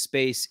cannabis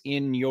space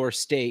in your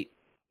state,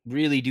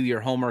 really do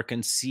your homework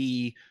and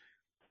see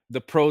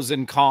the pros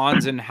and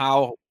cons and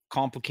how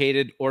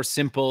complicated or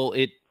simple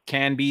it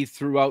can be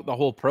throughout the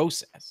whole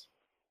process.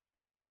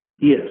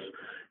 Yes.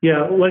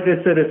 Yeah, like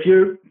I said, if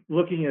you're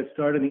looking at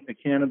starting a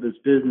cannabis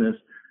business,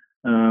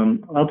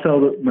 I'll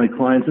tell my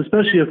clients,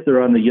 especially if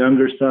they're on the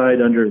younger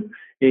side, under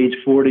age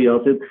 40,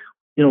 I'll say,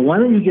 why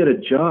don't you get a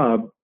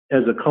job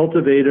as a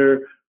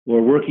cultivator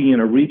or working in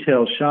a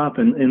retail shop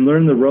and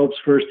learn the ropes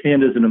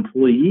firsthand as an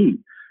employee,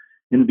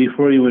 and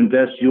before you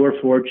invest your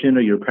fortune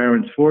or your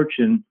parents'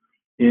 fortune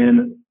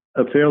in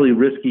a fairly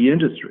risky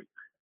industry.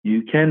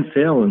 You can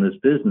fail in this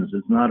business.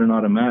 It's not an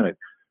automatic.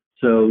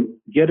 So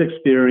get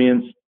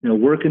experience,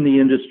 work in the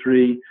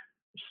industry,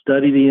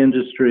 study the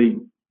industry,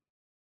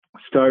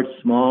 start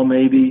small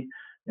maybe,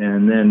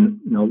 and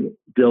then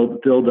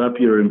build up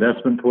your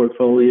investment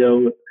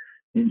portfolio.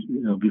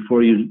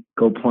 Before you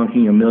go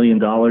plunking $1 million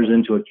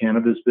into a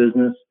cannabis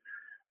business.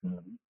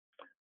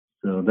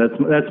 So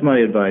that's my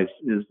advice: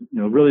 is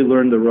really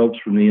learn the ropes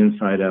from the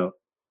inside out.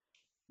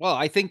 Well,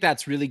 I think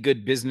that's really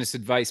good business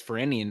advice for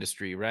any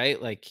industry,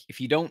 right? Like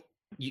if you don't,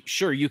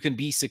 sure, you can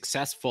be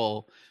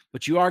successful,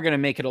 but you are going to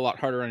make it a lot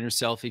harder on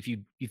yourself if you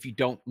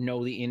don't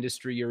know the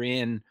industry you're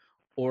in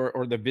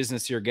or the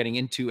business you're getting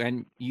into,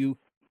 and you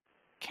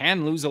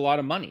can lose a lot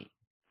of money.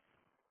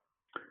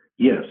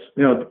 Yes,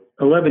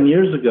 11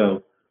 years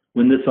ago,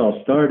 when this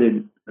all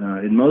started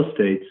in most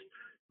states,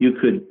 you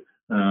could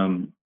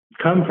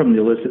come from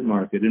the illicit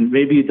market, and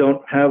maybe you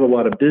don't have a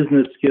lot of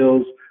business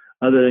skills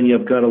other than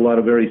you've got a lot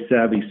of very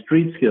savvy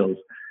street skills.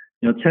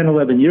 10,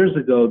 11 years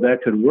ago,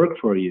 that could work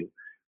for you.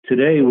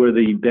 Today, where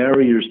the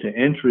barriers to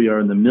entry are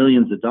in the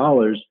millions of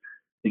dollars,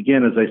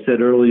 again, as I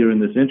said earlier in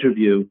this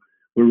interview,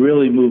 we're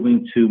really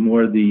moving to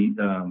more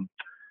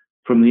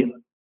from the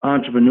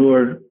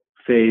entrepreneur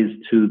phase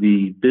to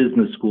the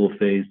business school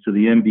phase, to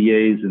the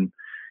MBAs, and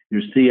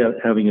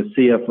having a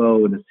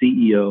CFO and a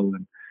CEO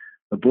and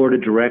a board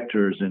of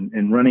directors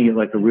and running it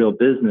like a real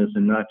business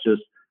and not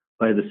just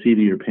by the seat of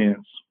your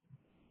pants.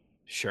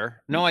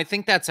 Sure. No, I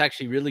think that's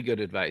actually really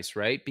good advice,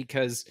 right?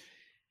 Because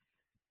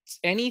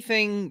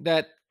anything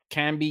that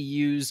can be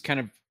used kind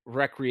of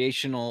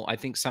recreational, I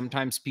think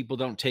sometimes people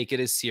don't take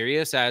it as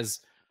serious as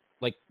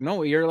like,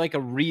 no, you're like a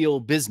real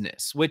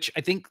business, which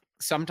I think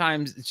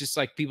sometimes it's just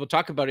like people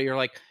talk about it. You're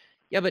like,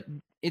 yeah, but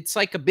it's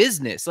like a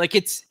business. Like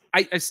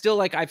I still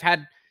like I've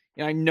had,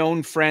 I've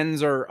known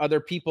friends or other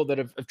people that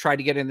have tried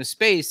to get in the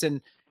space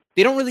and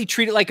they don't really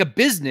treat it like a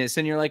business.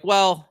 And you're like,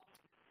 well,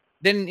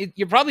 then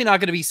you're probably not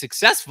going to be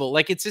successful.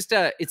 Like it's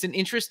an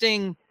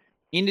interesting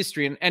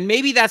industry. And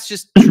maybe that's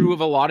just true of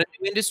a lot of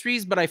new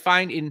industries, but I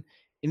find in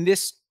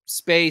this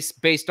space,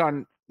 based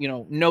on,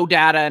 no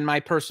data and my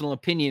personal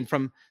opinion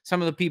from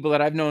some of the people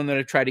that I've known that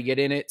have tried to get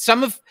in it,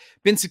 some have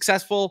been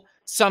successful,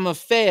 some have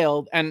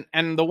failed. And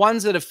the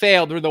ones that have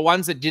failed were the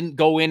ones that didn't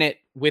go in it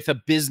with a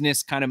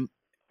business kind of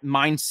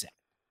mindset.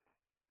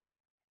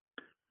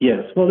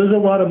 Yes. Well, there's a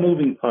lot of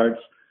moving parts,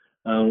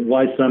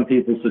 why some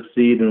people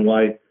succeed and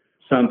why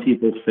some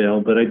people fail.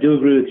 But I do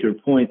agree with your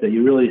point that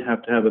you really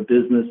have to have a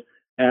business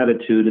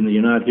attitude and that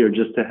you're not here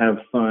just to have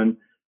fun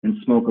and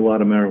smoke a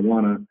lot of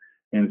marijuana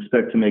and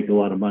expect to make a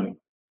lot of money.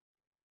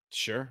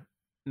 Sure.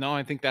 No,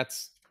 I think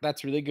that's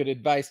really good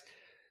advice.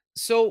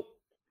 So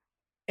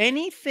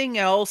anything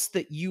else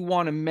that you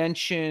want to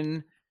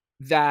mention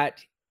that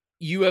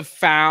you have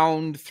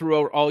found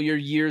throughout all your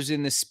years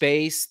in the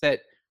space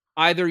that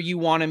either you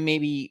want to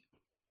maybe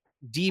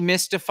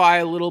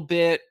demystify a little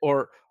bit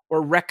or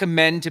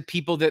recommend to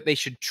people that they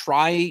should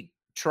try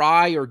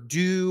or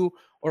do,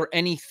 or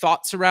any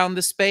thoughts around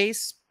the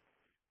space?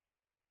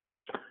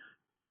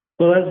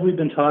 Well, as we've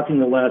been talking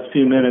the last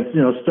few minutes,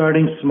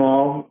 starting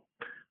small,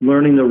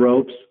 learning the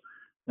ropes,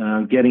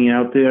 getting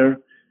out there.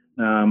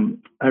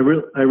 I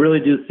really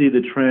do see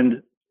the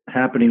trend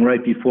happening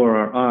right before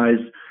our eyes.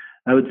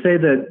 I would say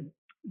that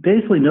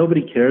basically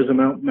nobody cares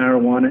about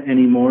marijuana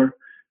anymore.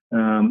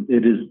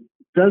 It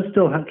does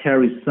still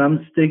carry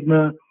some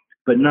stigma,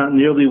 but not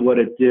nearly what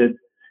it did,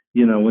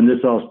 when this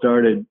all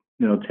started,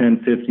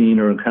 10, 15,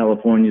 or in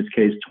California's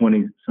case,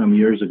 20 some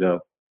years ago.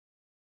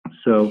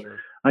 So sure.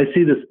 I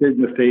see the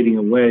stigma fading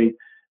away,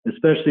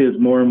 especially as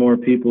more and more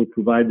people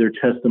provide their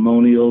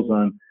testimonials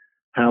on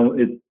how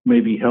it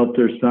maybe helped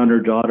their son or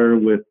daughter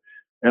with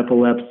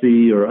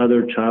epilepsy or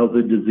other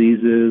childhood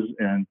diseases,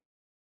 and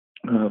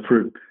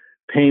for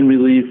pain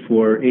relief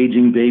for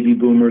aging baby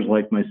boomers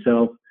like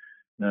myself,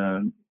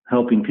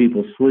 helping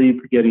people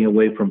sleep, getting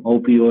away from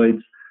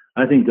opioids.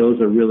 I think those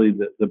are really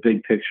the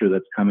big picture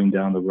that's coming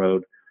down the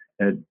road,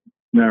 as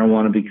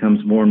marijuana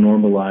becomes more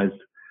normalized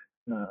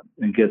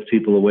and gets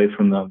people away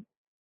from the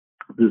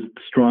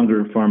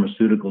stronger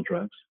pharmaceutical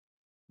drugs.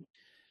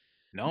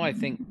 No, I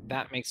think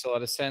that makes a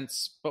lot of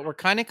sense, but we're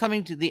kind of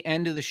coming to the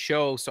end of the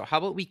show. So how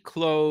about we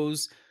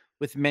close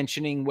with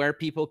mentioning where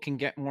people can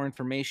get more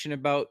information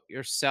about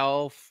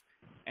yourself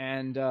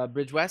and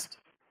Bridge West,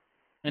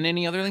 and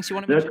any other links you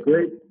want to mention? That's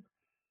great.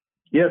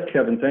 Yes,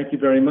 Kevin, thank you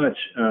very much.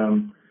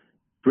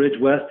 Bridge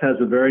West has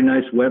a very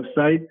nice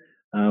website,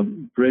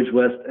 Bridge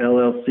West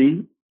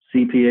LLC,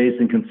 CPAs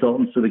and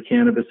consultants to the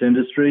cannabis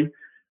industry.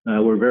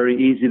 We're very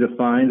easy to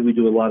find. We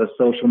do a lot of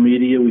social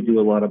media. We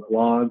do a lot of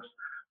blogs.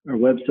 Our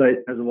website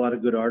has a lot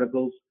of good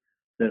articles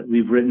that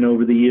we've written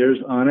over the years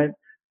on it.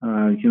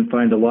 You can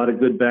find a lot of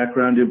good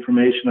background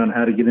information on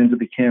how to get into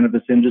the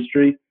cannabis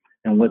industry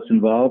and what's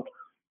involved.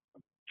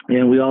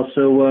 And we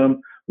also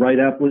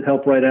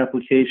help write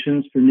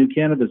applications for new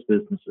cannabis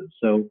businesses.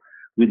 So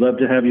we'd love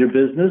to have your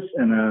business.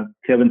 And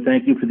Kevin,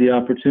 thank you for the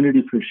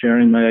opportunity for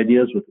sharing my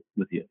ideas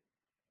with you.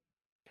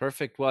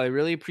 Perfect. Well, I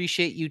really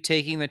appreciate you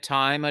taking the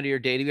time out of your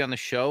day to be on the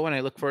show, and I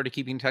look forward to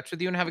keeping in touch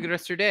with you, and have a good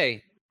rest of your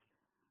day.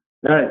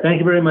 All right. Thank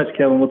you very much,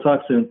 Kevin. We'll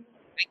talk soon.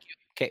 Thank you.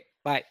 Okay.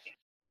 Bye.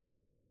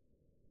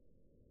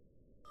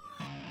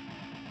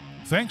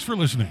 Thanks for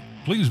listening.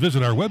 Please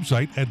visit our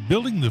website at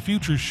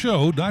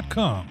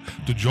buildingthefutureshow.com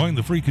to join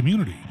the free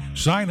community,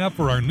 sign up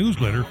for our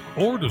newsletter,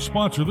 or to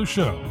sponsor the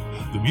show.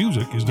 The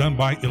music is done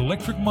by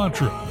Electric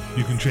Mantra.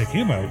 You can check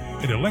him out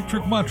at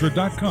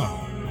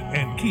electricmantra.com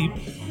and keep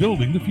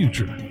building the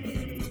future.